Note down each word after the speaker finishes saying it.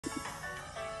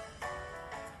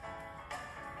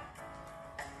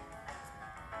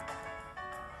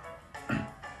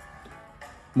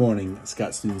Morning,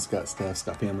 Scott students, Scott staff,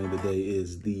 Scott family. The day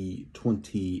is the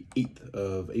 28th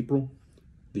of April.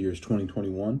 The year is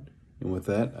 2021. And with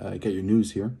that, I got your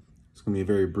news here. It's going to be a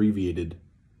very abbreviated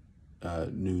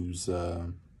news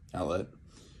outlet.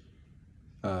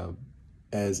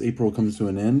 As April comes to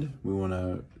an end, we want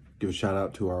to give a shout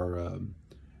out to our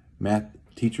math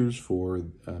teachers for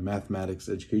Mathematics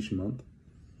Education Month.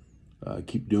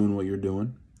 Keep doing what you're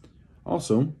doing.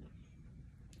 Also,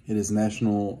 it is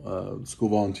National School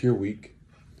Volunteer Week.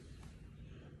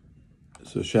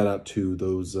 So shout out to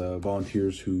those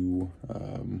volunteers who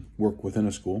work within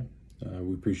a school.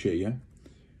 We appreciate you.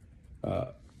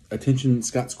 Attention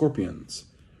Scott Scorpions.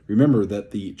 Remember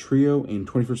that the TRIO and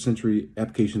 21st Century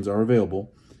applications are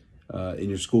available in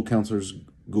your school counselor's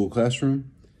Google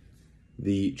Classroom.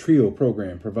 The TRIO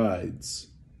program provides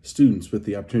students with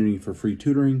the opportunity for free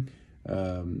tutoring,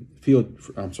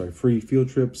 free field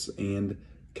trips, and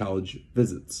college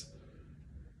visits.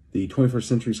 The 21st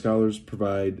Century Scholars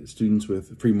provide students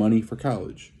with free money for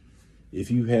college.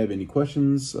 If you have any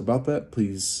questions about that,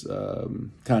 please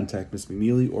contact Ms.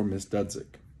 McNeely or Ms.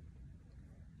 Dudzik.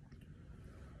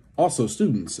 Also,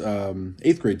 students,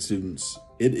 8th grade students,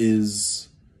 it is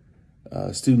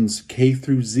students K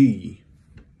through Z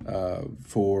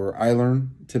for iLearn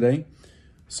today.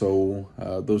 So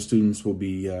those students will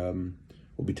be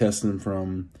testing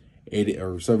from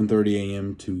 7:30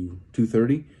 a.m. to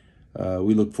 2:30.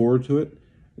 We look forward to it.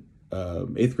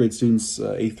 8th grade students,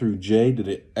 A through J, did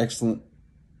an excellent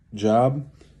job.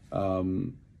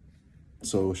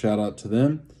 So shout out to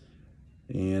them.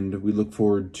 And we look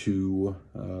forward to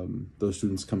those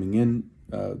students coming in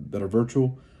that are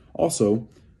virtual. Also,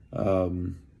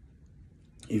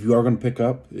 if you are going to pick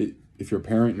up, if you're a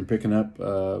parent and you're picking up,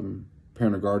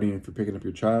 parent or guardian, if you're picking up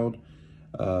your child,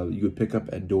 you would pick up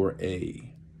at door A.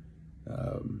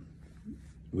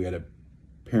 We had a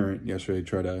parent yesterday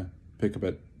try to pick up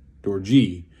at door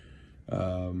G,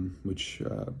 which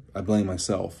I blame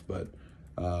myself, but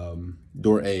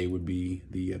door A would be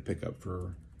the pickup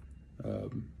for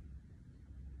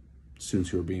students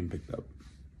who are being picked up.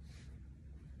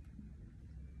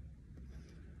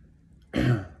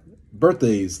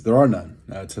 Birthdays, there are none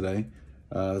today.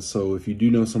 So if you do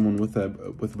know someone with a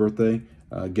birthday,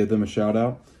 give them a shout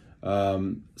out.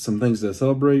 Some things to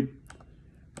celebrate.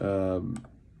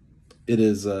 It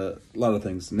is a lot of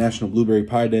things. National Blueberry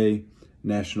Pie Day,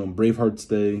 National Bravehearts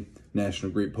Day,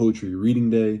 National Great Poetry Reading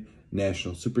Day,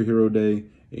 National Superhero Day,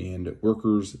 and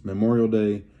Workers Memorial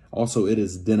Day. Also, it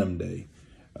is Denim Day.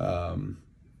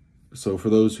 So for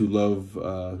those who love,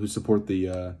 who support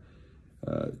the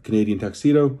Canadian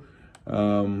tuxedo,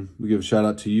 we give a shout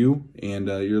out to you. And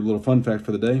your little fun fact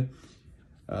for the day.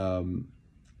 On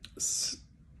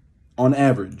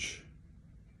average,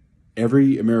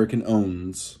 every American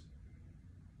owns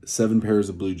 7 pairs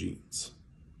of blue jeans.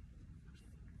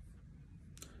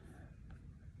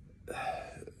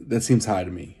 That seems high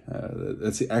to me.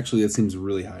 That seems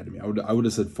really high to me. I would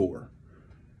have said 4,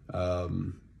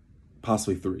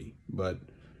 possibly 3, but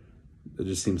it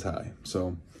just seems high.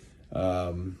 So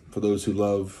for those who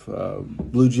love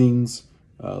blue jeans,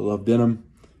 love denim,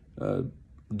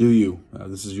 do you.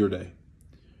 This is your day.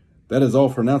 That is all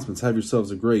for announcements. Have yourselves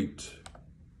a great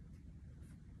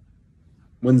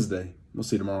Wednesday. We'll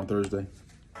see you tomorrow on Thursday.